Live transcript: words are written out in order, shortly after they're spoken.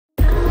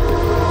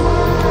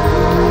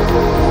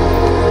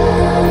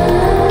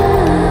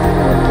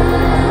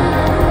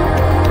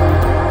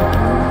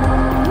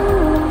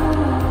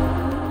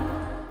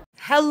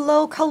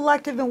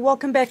Collective, and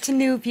welcome back to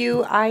New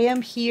View. I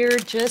am here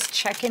just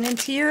checking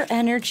into your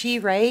energy,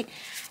 right?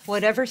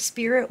 Whatever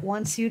spirit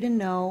wants you to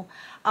know.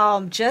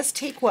 Just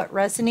take what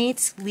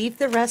resonates, leave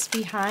the rest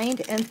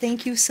behind, and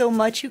thank you so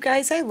much, you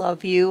guys. I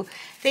love you.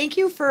 Thank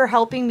you for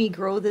helping me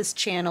grow this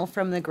channel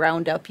from the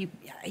ground up.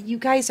 You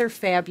guys are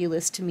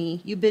fabulous to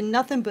me. You've been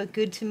nothing but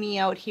good to me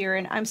out here,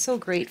 and I'm so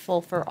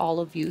grateful for all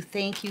of you.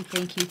 Thank you,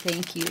 thank you,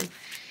 thank you.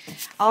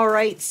 All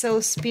right, so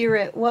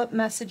Spirit, what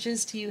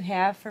messages do you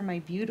have for my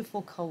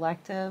beautiful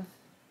collective?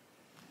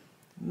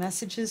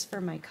 Messages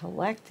for my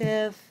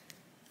collective.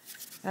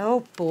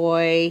 Oh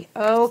boy,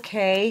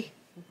 okay.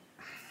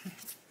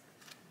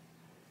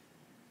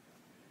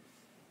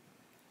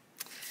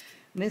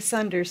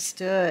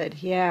 Misunderstood,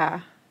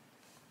 yeah.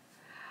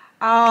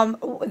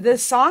 The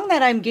song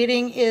that I'm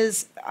getting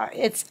is,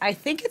 I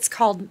think it's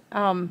called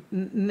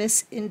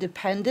Miss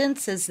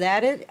Independence. Is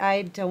that it?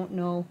 I don't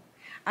know.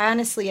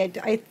 Honestly,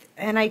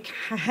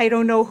 I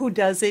don't know who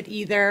does it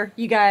either,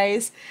 you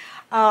guys.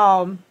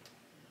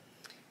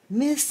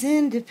 Miss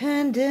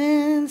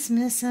Independence,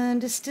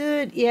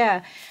 misunderstood.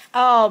 Yeah.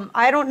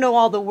 I don't know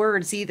all the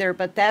words either,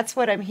 but that's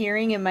what I'm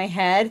hearing in my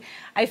head.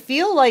 I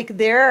feel like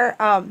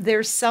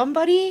there's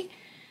somebody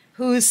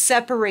who's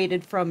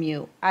separated from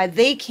you.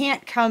 They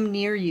can't come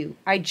near you.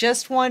 I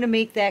just want to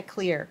make that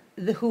clear.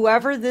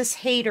 Whoever this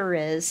hater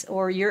is,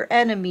 or your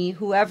enemy,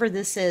 whoever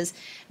this is,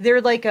 they're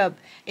like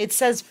it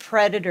says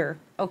predator,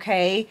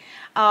 okay?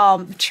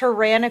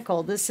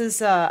 Tyrannical. This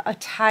is a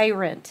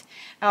tyrant.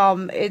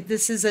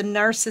 This is a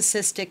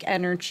narcissistic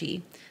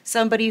energy.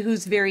 Somebody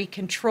who's very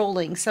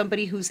controlling,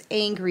 somebody who's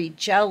angry,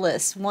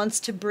 jealous, wants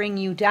to bring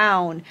you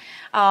down,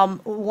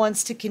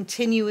 wants to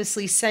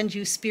continuously send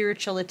you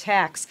spiritual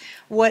attacks.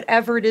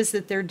 Whatever it is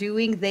that they're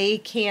doing, they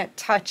can't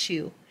touch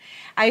you.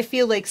 I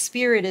feel like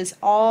Spirit is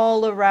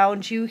all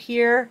around you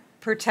here,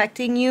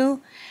 protecting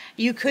you.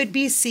 You could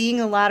be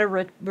seeing a lot of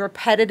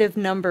repetitive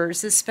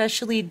numbers,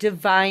 especially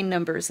divine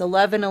numbers,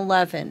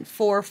 1111,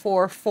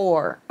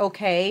 444,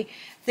 okay?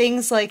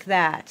 Things like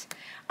that.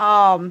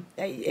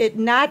 It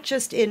not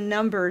just in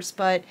numbers,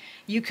 but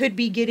you could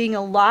be getting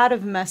a lot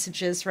of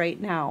messages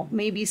right now.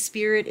 Maybe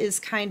Spirit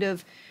is kind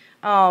of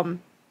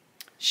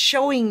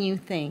showing you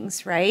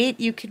things, right?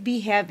 You could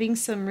be having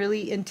some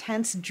really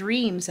intense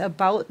dreams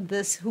about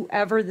this,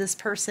 whoever this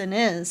person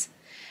is.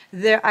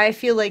 I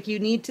feel like you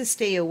need to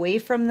stay away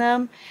from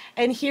them.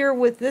 And here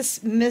with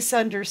this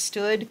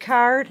misunderstood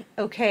card,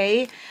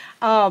 okay,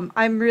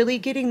 I'm really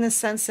getting the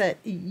sense that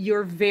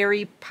you're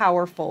very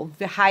powerful,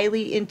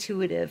 highly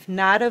intuitive,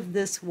 not of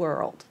this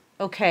world,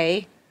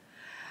 okay?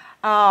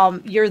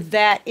 You're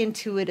that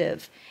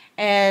intuitive,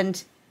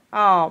 and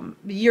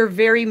you're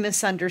very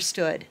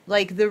misunderstood.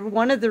 Like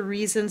one of the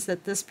reasons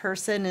that this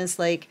person is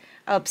like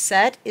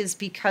upset is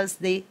because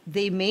they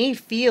may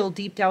feel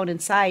deep down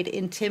inside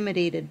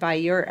intimidated by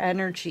your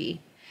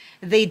energy.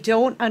 They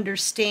don't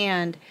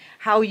understand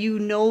how you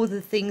know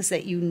the things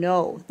that you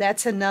know.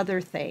 That's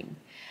another thing.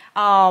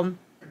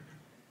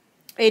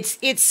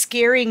 It's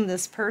scaring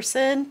this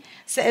person.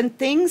 So, and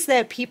things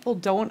that people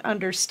don't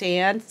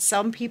understand.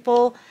 Some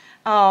people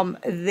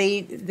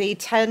they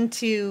tend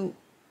to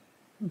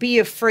be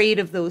afraid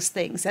of those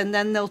things, and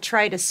then they'll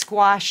try to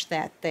squash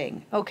that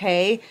thing,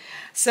 okay?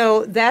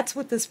 So that's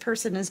what this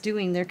person is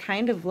doing. They're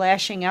kind of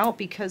lashing out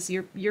because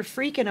you're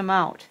freaking them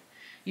out.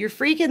 You're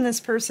freaking this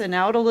person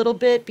out a little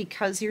bit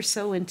because you're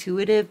so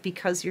intuitive,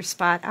 because you're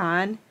spot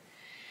on.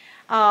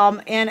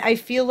 And I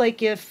feel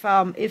like if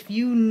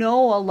you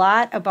know a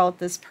lot about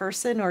this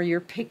person, or you're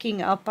picking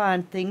up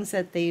on things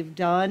that they've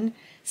done,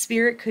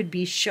 Spirit could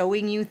be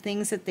showing you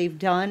things that they've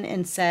done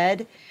and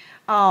said.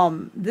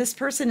 This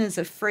person is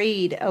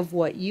afraid of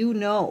what you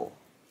know,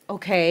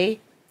 okay?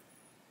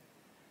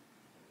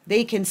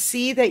 They can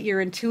see that you're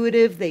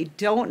intuitive. They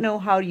don't know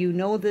how you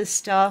know this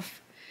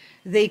stuff.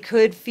 They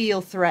could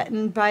feel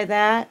threatened by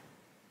that.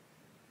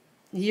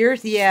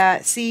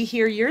 Yeah, see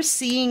here, you're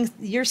seeing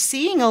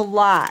a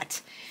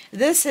lot.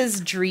 This is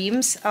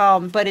dreams,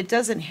 but it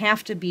doesn't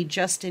have to be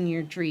just in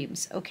your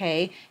dreams,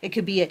 okay? It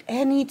could be at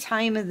any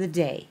time of the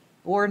day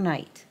or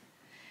night,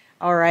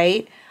 all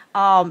right?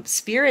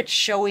 Spirit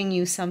showing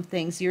you some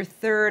things. Your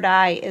third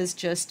eye is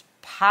just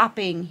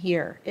popping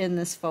here in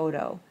this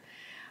photo,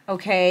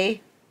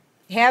 okay?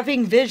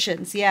 Having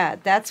visions, yeah,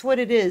 that's what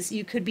it is.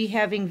 You could be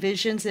having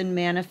visions in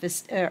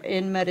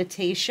in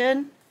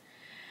meditation,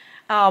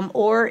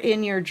 or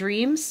in your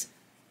dreams.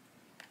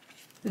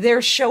 They're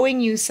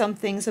showing you some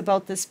things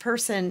about this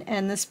person,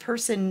 and this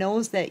person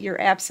knows that you're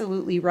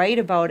absolutely right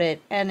about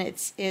it, and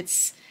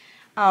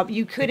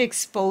you could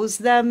expose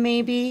them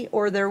maybe,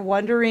 or they're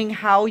wondering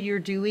how you're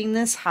doing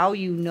this, how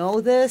you know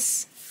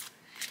this.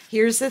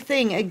 Here's the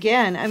thing,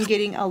 again, I'm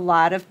getting a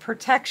lot of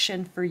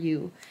protection for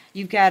you.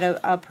 You've got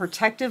a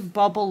protective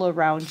bubble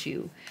around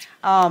you.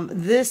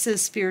 This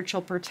is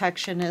spiritual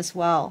protection as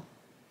well.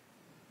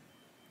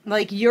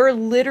 Like you're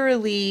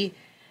literally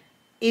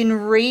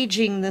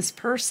enraging this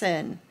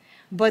person,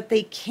 but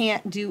they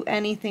can't do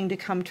anything to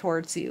come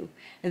towards you.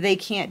 They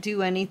can't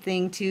do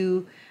anything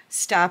to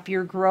stop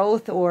your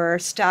growth or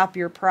stop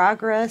your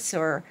progress,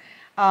 or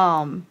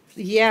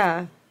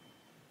Yeah.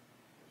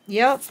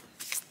 Yep.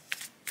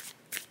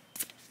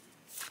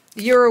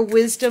 You're a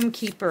wisdom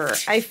keeper.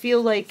 I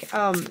feel like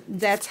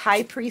that's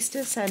high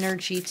priestess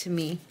energy to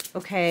me,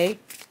 okay?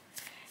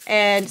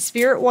 And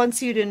spirit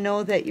wants you to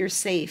know that you're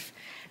safe.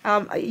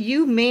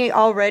 You may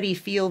already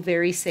feel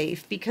very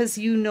safe because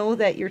you know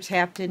that you're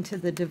tapped into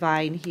the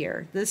divine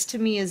here. This to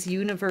me is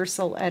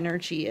universal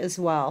energy as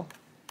well.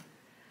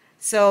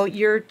 So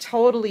you're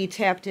totally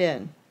tapped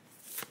in,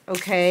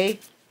 okay?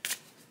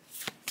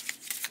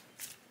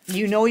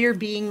 You know you're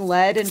being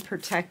led and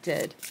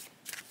protected.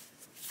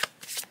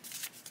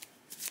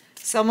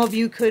 Some of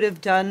you could have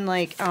done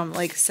like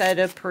said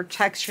a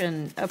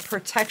protection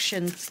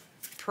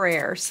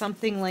prayer,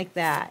 something like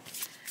that.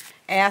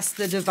 Ask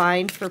the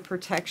divine for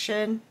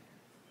protection.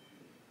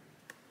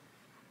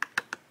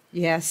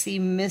 Yeah, see,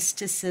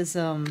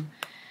 mysticism.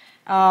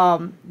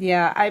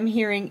 Yeah, I'm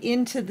hearing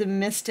into the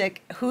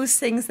mystic. Who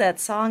sings that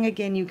song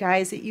again, you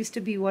guys? It used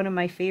to be one of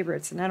my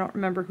favorites, and I don't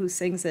remember who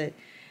sings it.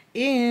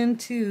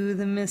 Into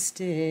the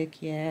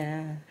mystic,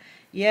 yeah.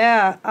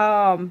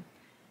 Yeah,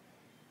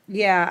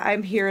 yeah,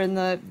 I'm hearing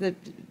the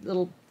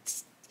little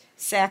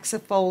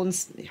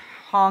saxophones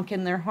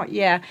honking their horn.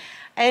 Yeah.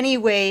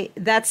 Anyway,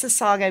 that's the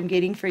song I'm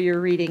getting for your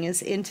reading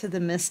is Into the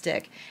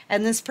Mystic.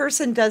 And this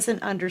person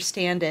doesn't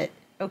understand it,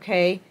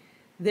 okay?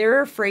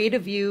 They're afraid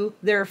of you.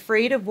 They're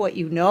afraid of what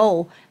you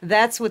know.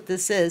 That's what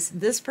this is.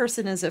 This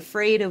person is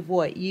afraid of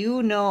what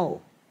you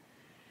know.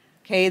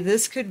 Okay,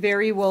 this could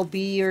very well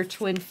be your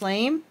twin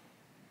flame.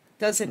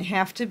 Doesn't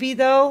have to be,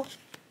 though.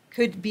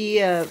 Could be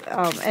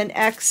an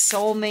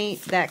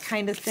ex-soulmate, that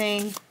kind of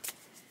thing.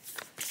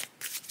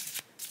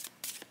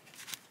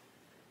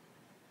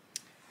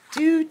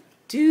 Do,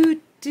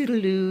 do, do,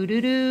 do,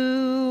 do,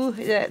 do.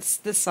 That's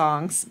the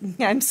songs.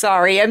 I'm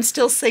sorry. I'm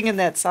still singing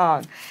that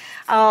song.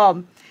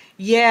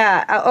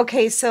 Yeah,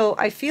 okay, so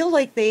I feel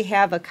like they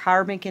have a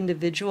karmic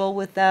individual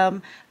with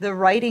them. The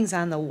writing's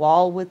on the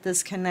wall with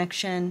this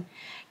connection.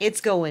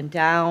 It's going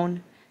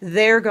down.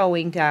 They're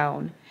going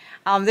down.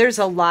 There's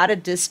a lot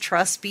of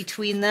distrust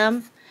between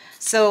them.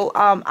 So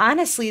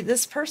honestly,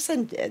 this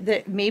person,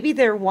 that maybe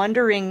they're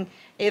wondering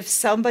if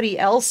somebody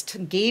else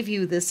gave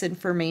you this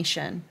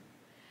information.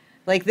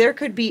 Like there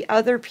could be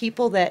other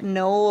people that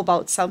know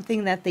about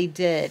something that they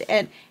did.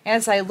 And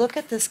as I look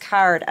at this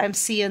card, I'm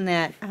seeing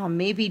that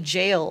maybe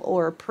jail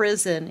or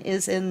prison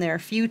is in their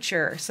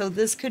future. So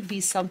this could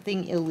be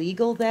something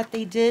illegal that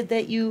they did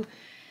that you've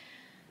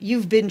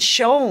been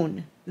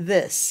shown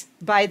this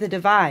by the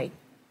divine.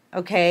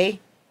 Okay?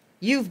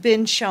 You've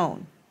been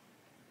shown.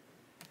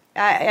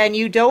 And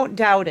you don't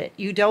doubt it.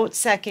 You don't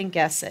second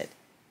guess it.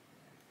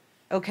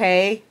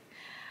 Okay?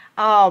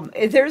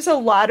 There's a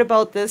lot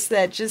about this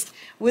that just,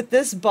 with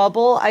this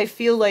bubble, I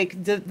feel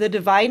like the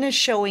divine is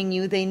showing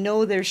you, they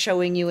know they're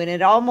showing you, and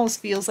it almost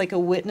feels like a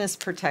witness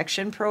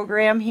protection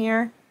program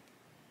here.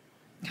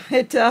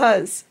 It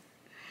does.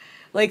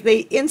 Like they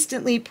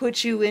instantly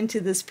put you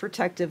into this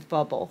protective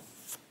bubble.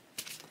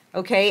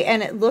 Okay,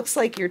 and it looks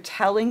like you're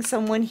telling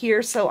someone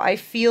here, so I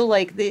feel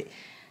like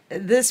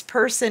this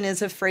person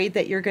is afraid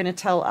that you're going to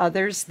tell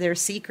others their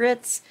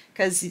secrets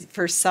because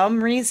for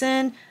some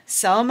reason,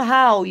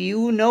 somehow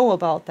you know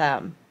about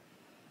them.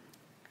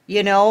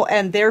 You know,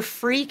 and they're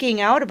freaking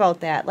out about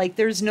that. Like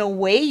there's no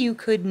way you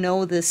could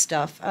know this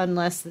stuff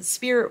unless the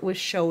spirit was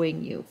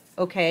showing you.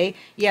 Okay?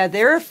 Yeah,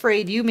 they're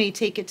afraid you may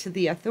take it to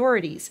the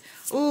authorities.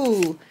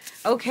 Ooh,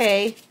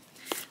 okay.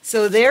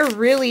 So they're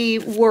really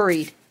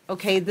worried.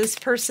 Okay, this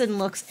person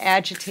looks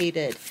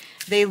agitated.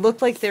 They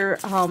look like they're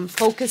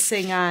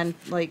focusing on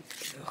like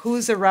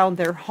who's around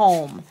their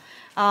home.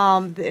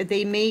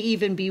 They may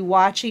even be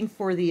watching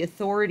for the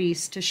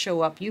authorities to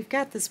show up. You've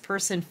got this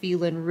person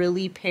feeling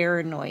really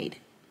paranoid.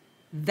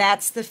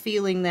 That's the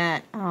feeling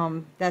that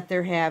that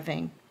they're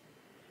having.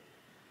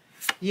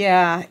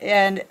 Yeah,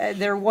 and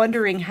they're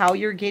wondering how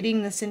you're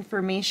getting this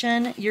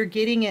information. You're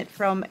getting it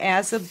from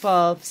as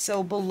above,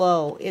 so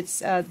below. It's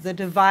the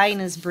divine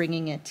is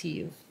bringing it to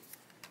you.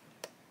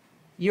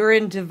 You're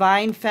in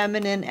divine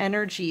feminine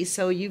energy,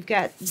 so you've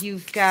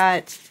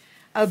got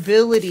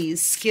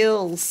abilities,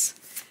 skills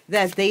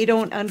that they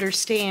don't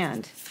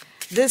understand.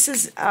 This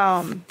is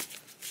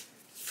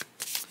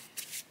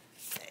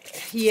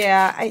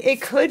yeah, it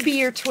could be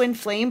your twin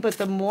flame, but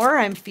the more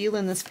I'm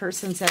feeling this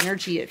person's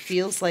energy, it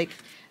feels like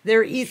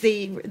they're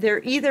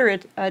either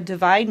a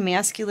divine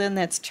masculine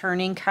that's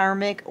turning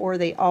karmic, or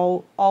they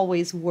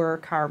always were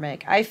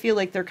karmic. I feel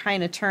like they're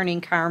kind of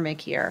turning karmic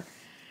here.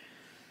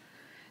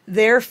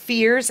 Their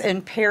fears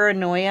and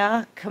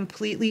paranoia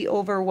completely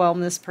overwhelm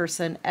this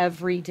person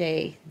every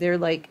day. They're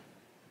like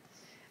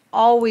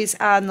always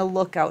on the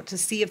lookout to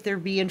see if they're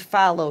being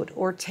followed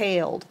or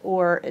tailed,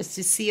 or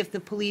to see if the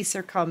police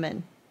are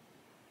coming.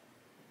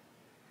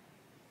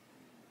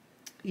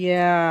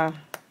 Yeah.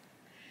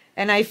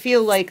 And I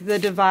feel like the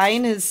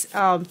divine is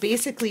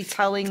basically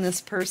telling this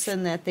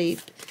person that they,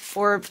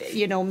 or,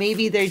 you know,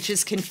 maybe they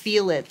just can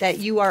feel it, that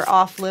you are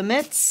off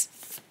limits.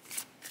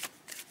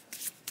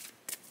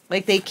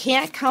 Like they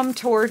can't come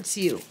towards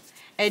you.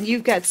 And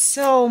you've got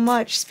so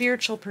much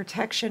spiritual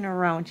protection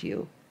around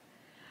you.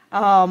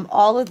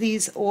 All of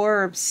these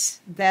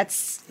orbs,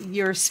 that's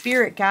your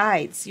spirit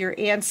guides, your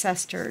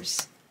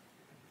ancestors,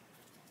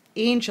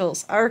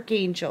 angels,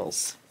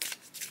 archangels.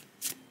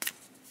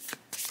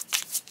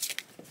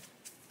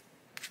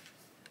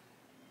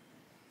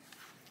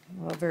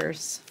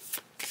 Lovers.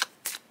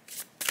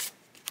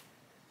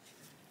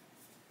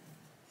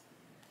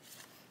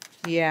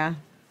 Yeah.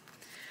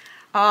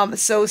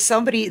 So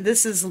somebody,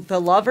 this is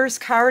the Lover's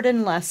card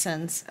and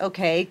lessons,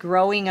 okay,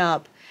 growing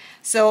up.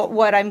 So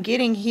what I'm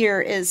getting here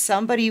is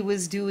somebody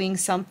was doing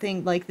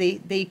something like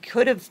they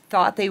could have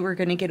thought they were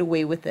going to get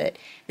away with it.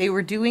 They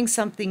were doing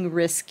something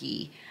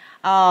risky.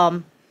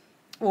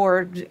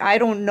 Or I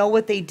don't know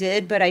what they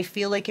did, but I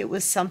feel like it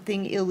was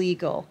something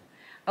illegal.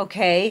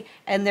 Okay?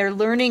 And they're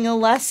learning a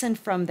lesson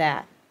from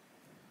that.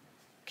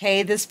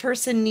 Okay, this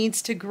person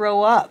needs to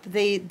grow up.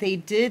 They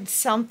did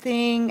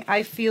something,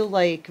 I feel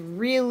like,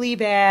 really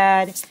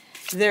bad.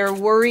 They're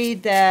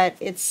worried that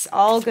it's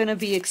all going to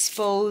be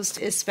exposed,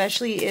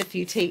 especially if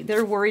you take,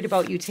 they're worried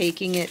about you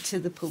taking it to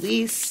the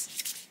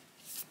police.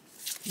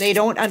 They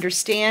don't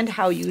understand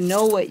how you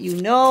know what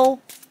you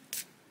know.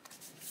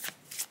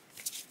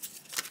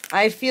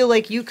 I feel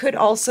like you could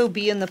also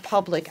be in the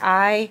public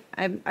eye.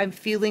 I'm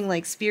feeling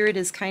like Spirit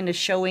is kind of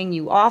showing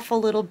you off a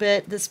little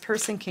bit. This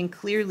person can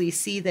clearly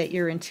see that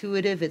you're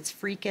intuitive. It's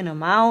freaking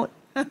them out.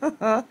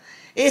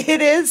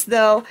 It is,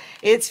 though.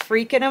 It's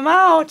freaking them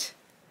out.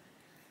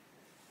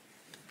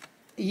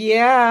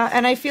 Yeah,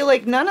 and I feel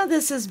like none of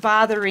this is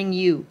bothering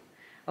you.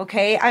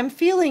 Okay? I'm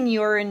feeling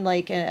you're in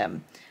like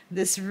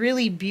this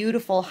really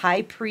beautiful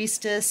high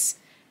priestess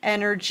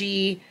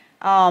energy,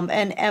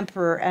 and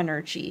Emperor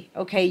energy.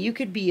 Okay, you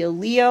could be a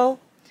Leo,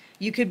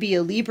 you could be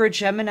a Libra,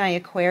 Gemini,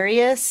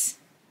 Aquarius,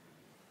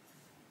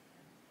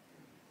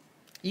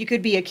 you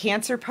could be a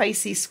Cancer,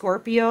 Pisces,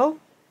 Scorpio.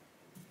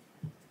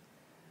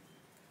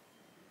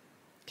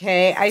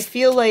 Okay, I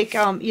feel like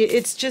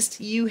it's just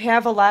you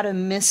have a lot of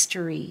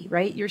mystery,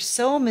 right? You're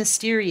so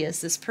mysterious.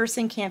 This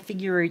person can't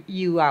figure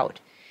you out.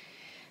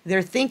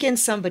 They're thinking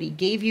somebody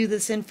gave you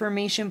this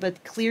information,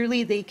 but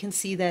clearly they can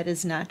see that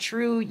is not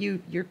true.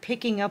 You're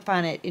picking up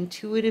on it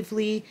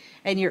intuitively,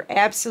 and you're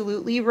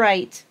absolutely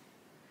right.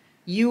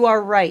 You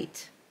are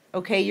right.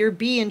 Okay, you're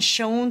being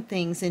shown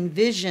things in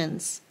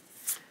visions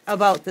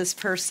about this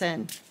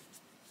person.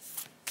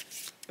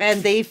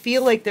 And they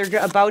feel like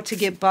they're about to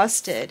get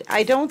busted.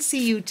 I don't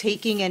see you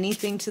taking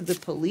anything to the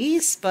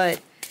police, but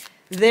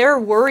they're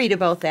worried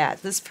about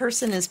that. This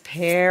person is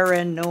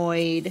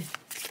paranoid.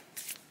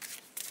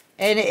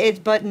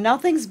 But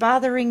nothing's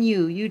bothering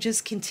you. You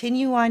just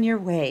continue on your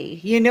way.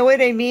 You know what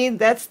I mean?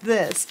 That's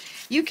this.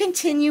 You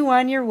continue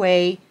on your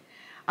way,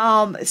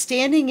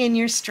 standing in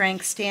your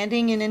strength,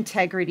 standing in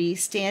integrity,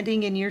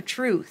 standing in your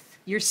truth.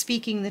 You're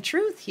speaking the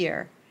truth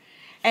here.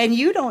 And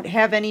you don't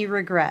have any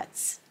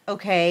regrets,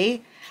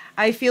 okay?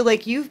 I feel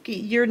like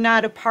you're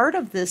not a part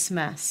of this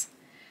mess.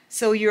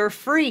 So you're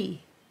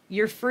free.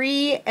 You're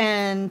free,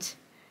 and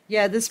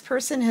yeah, this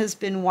person has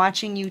been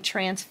watching you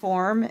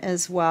transform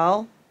as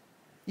well.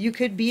 You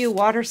could be a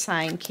water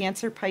sign,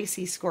 Cancer,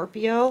 Pisces,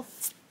 Scorpio.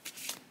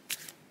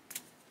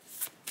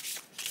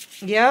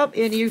 Yep,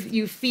 and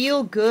you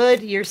feel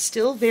good. You're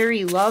still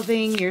very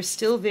loving. You're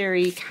still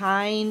very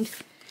kind.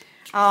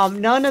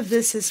 None of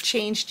this has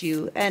changed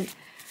you. And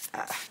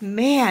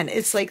man,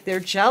 it's like they're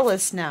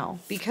jealous now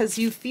because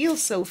you feel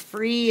so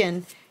free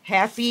and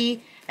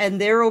happy, and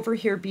they're over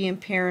here being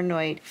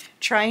paranoid,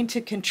 trying to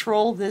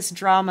control this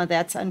drama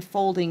that's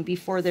unfolding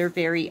before their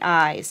very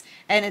eyes.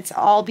 And it's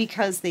all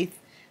because they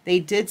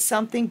did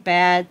something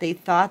bad. They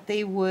thought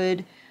they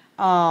would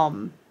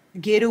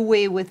get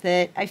away with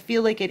it. I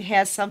feel like it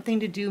has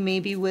something to do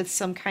maybe with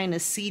some kind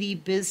of seedy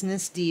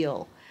business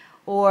deal,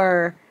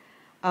 or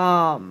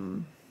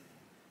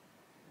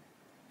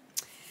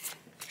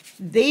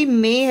they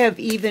may have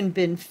even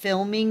been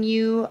filming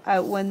you.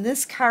 When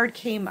this card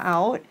came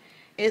out,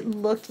 it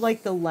looked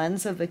like the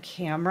lens of a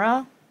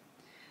camera.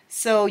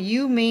 So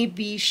you may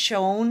be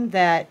shown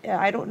that,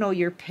 I don't know,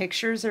 your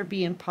pictures are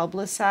being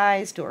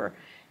publicized, or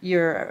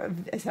a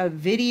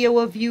video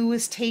of you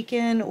was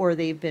taken, or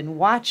they've been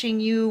watching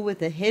you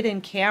with a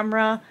hidden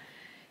camera.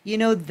 You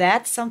know,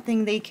 that's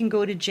something they can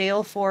go to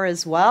jail for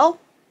as well.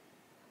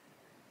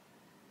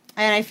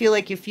 And I feel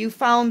like if you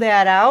found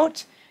that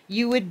out,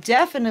 you would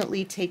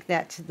definitely take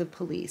that to the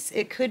police.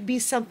 It could be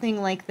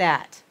something like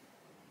that.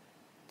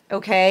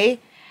 Okay?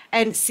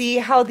 And see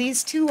how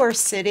these two are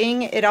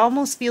sitting? It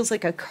almost feels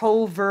like a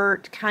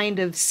covert kind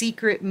of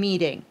secret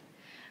meeting,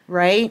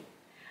 right?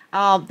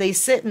 They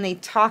sit and they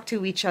talk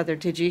to each other.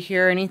 Did you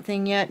hear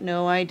anything yet?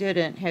 No, I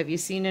didn't. Have you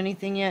seen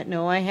anything yet?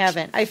 No, I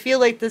haven't. I feel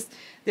like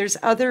there's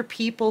other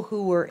people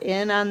who were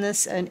in on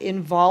this and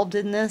involved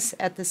in this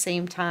at the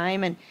same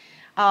time. And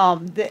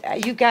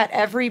you got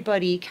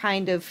everybody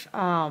kind of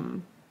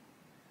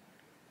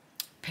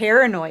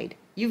paranoid.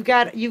 You've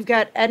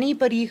got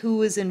anybody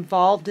who is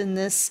involved in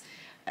this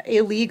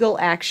illegal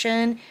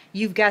action.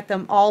 You've got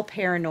them all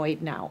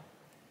paranoid now.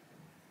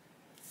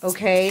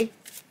 Okay?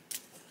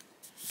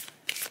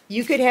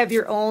 You could have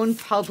your own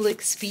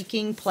public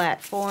speaking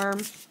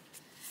platform.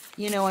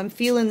 You know, I'm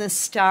feeling the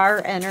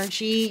star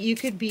energy. You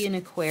could be an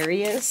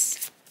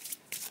Aquarius.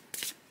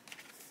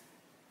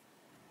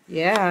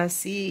 Yeah,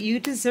 see, you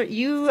deserve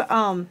you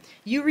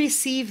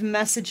receive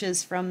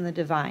messages from the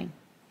divine.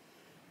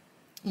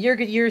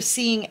 You're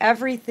seeing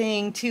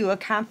everything too, a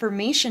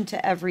confirmation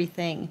to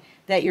everything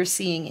that you're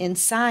seeing in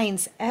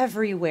signs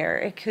everywhere.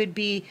 It could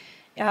be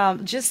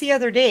just the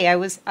other day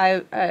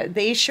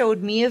they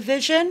showed me a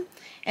vision,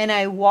 and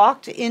I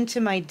walked into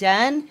my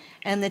den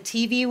and the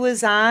TV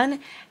was on,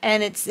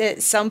 and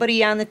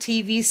somebody on the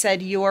TV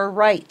said you're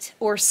right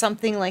or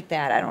something like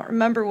that. I don't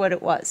remember what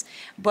it was.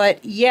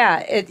 But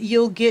yeah,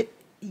 you'll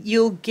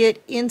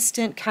get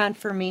instant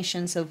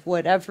confirmations of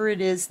whatever it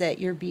is that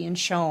you're being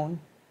shown.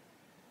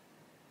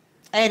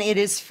 And it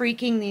is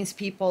freaking these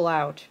people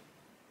out.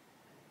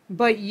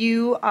 But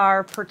you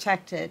are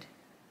protected.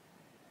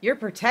 You're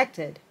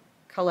protected,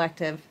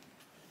 collective.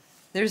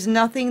 There's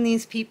nothing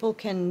these people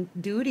can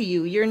do to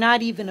you. You're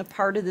not even a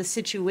part of the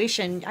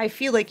situation. I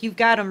feel like you've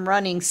got them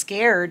running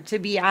scared, to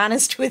be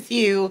honest with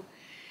you.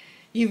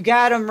 You've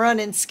got them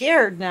running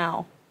scared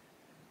now.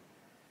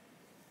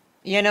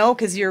 You know,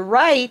 because you're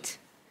right.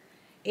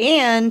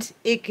 And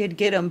it could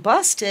get them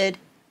busted.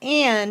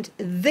 And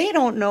they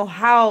don't know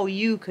how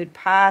you could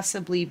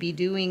possibly be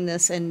doing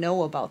this and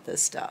know about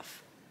this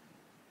stuff.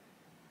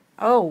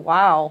 Oh,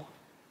 wow.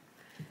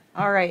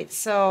 All right,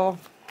 so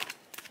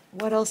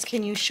what else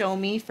can you show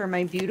me for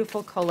my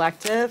beautiful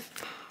collective?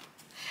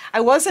 I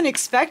wasn't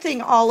expecting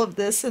all of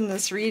this in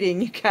this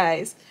reading, you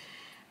guys.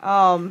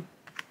 Yeah,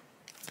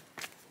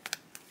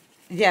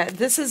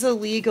 this is a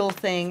legal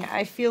thing.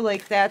 I feel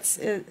like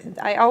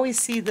I always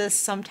see this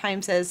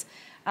sometimes as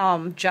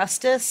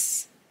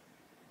justice.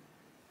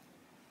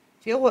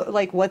 Feel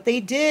like what they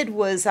did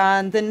was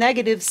on the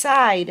negative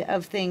side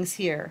of things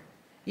here.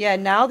 Yeah,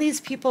 now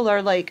these people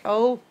are like,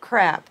 oh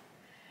crap.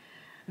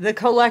 The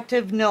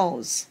collective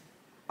knows.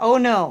 Oh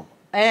no,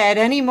 at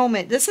any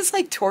moment. This is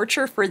like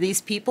torture for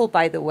these people,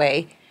 by the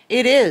way.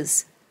 It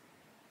is.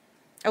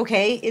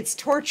 Okay, it's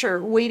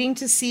torture, waiting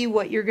to see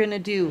what you're going to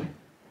do.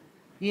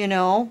 You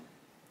know?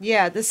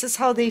 Yeah, this is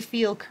how they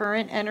feel.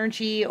 Current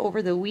energy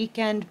over the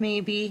weekend,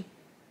 maybe.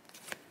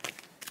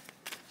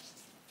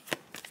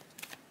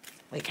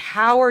 Like,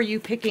 how are you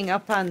picking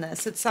up on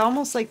this? It's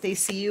almost like they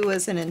see you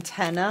as an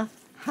antenna.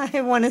 I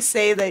want to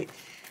say that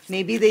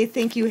maybe they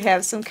think you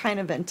have some kind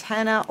of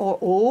antenna, or,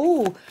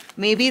 oh,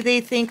 maybe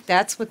they think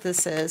that's what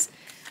this is.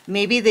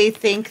 Maybe they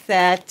think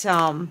that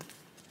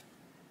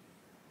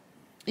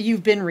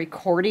you've been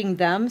recording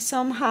them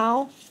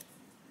somehow.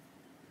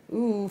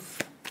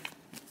 Oof.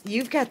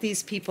 You've got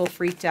these people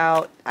freaked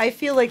out. I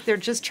feel like they're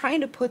just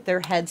trying to put their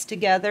heads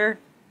together.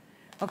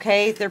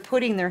 Okay? They're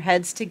putting their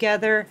heads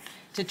together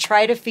to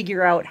try to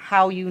figure out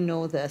how you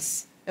know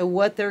this and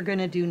what they're going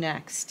to do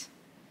next.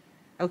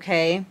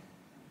 Okay?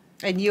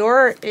 And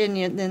you're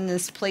in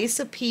this place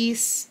of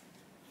peace.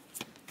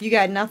 You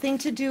got nothing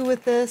to do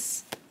with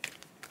this.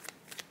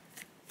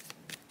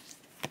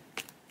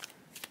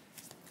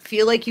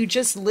 Feel like you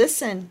just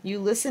listen. You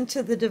listen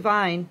to the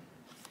divine.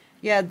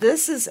 Yeah,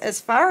 this is, as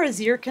far as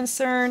you're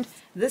concerned,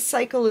 this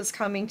cycle is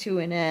coming to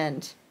an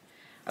end.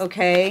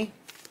 Okay?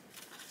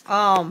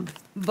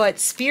 But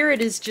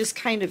Spirit is just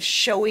kind of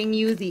showing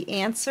you the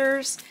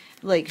answers,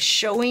 like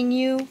showing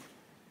you.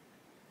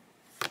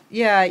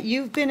 Yeah,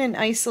 you've been in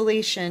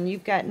isolation.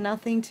 You've got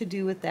nothing to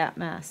do with that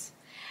mess.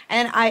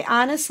 And I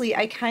honestly,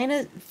 I kind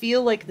of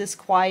feel like this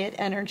quiet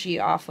energy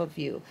off of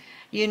you.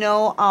 You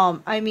know,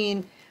 I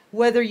mean,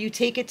 whether you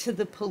take it to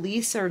the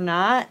police or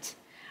not,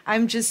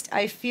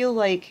 I feel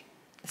like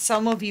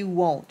some of you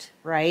won't,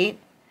 right?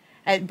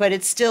 But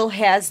it still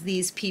has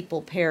these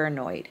people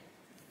paranoid.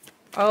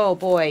 Oh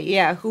boy,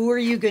 yeah, who are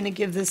you going to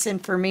give this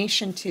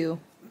information to?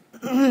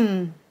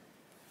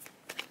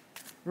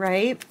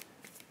 Right?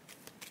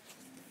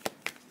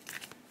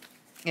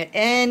 At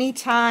any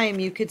time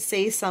you could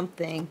say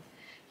something.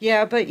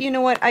 Yeah, but you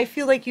know what? I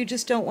feel like you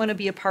just don't want to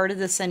be a part of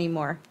this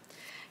anymore.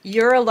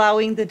 You're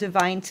allowing the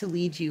divine to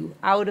lead you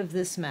out of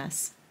this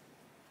mess.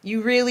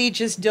 You really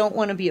just don't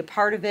want to be a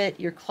part of it.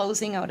 You're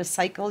closing out a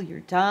cycle. You're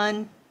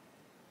done.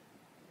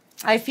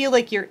 I feel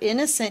like you're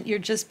innocent. You're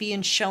just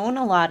being shown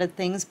a lot of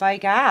things by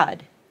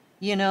God.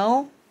 You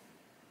know?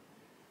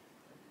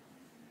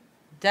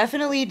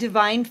 Definitely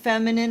divine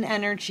feminine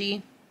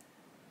energy.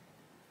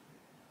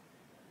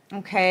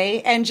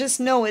 Okay? And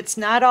just know it's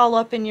not all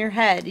up in your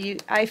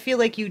head. I feel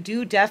like you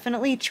do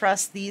definitely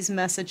trust these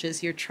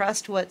messages. You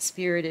trust what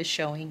Spirit is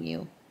showing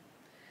you.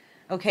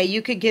 Okay?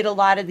 You could get a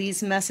lot of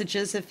these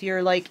messages if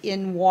you're like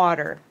in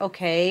water.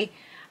 Okay?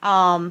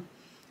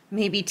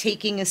 Maybe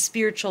taking a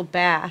spiritual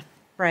bath.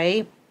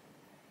 Right?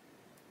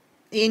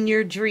 In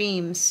your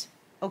dreams,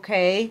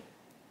 okay?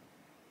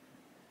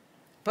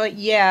 But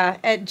yeah,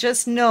 and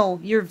just know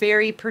you're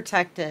very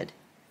protected.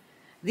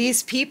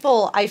 These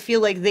people, I feel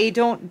like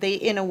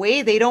in a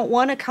way, they don't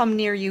want to come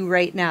near you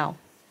right now.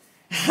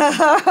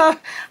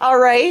 All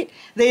right?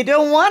 They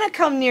don't want to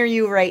come near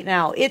you right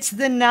now. It's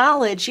the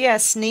knowledge. Yeah,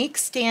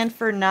 snakes stand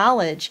for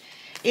knowledge.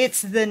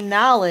 It's the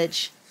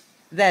knowledge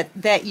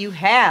that you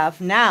have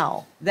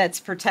now that's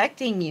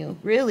protecting you,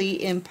 really,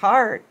 in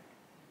part.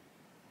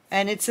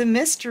 And it's a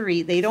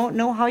mystery. They don't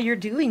know how you're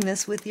doing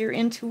this with your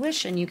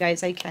intuition. You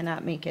guys, I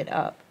cannot make it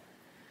up.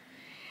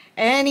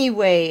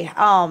 Anyway,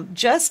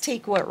 just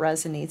take what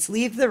resonates,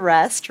 leave the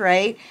rest,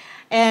 right?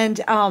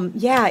 And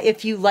yeah,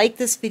 if you like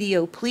this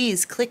video,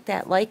 please click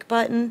that like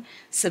button,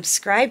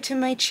 subscribe to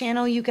my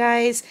channel, you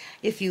guys.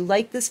 If you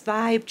like this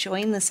vibe,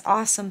 join this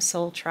awesome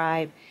soul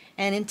tribe.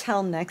 And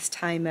until next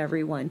time,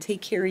 everyone,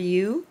 take care of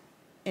you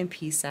and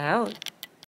peace out.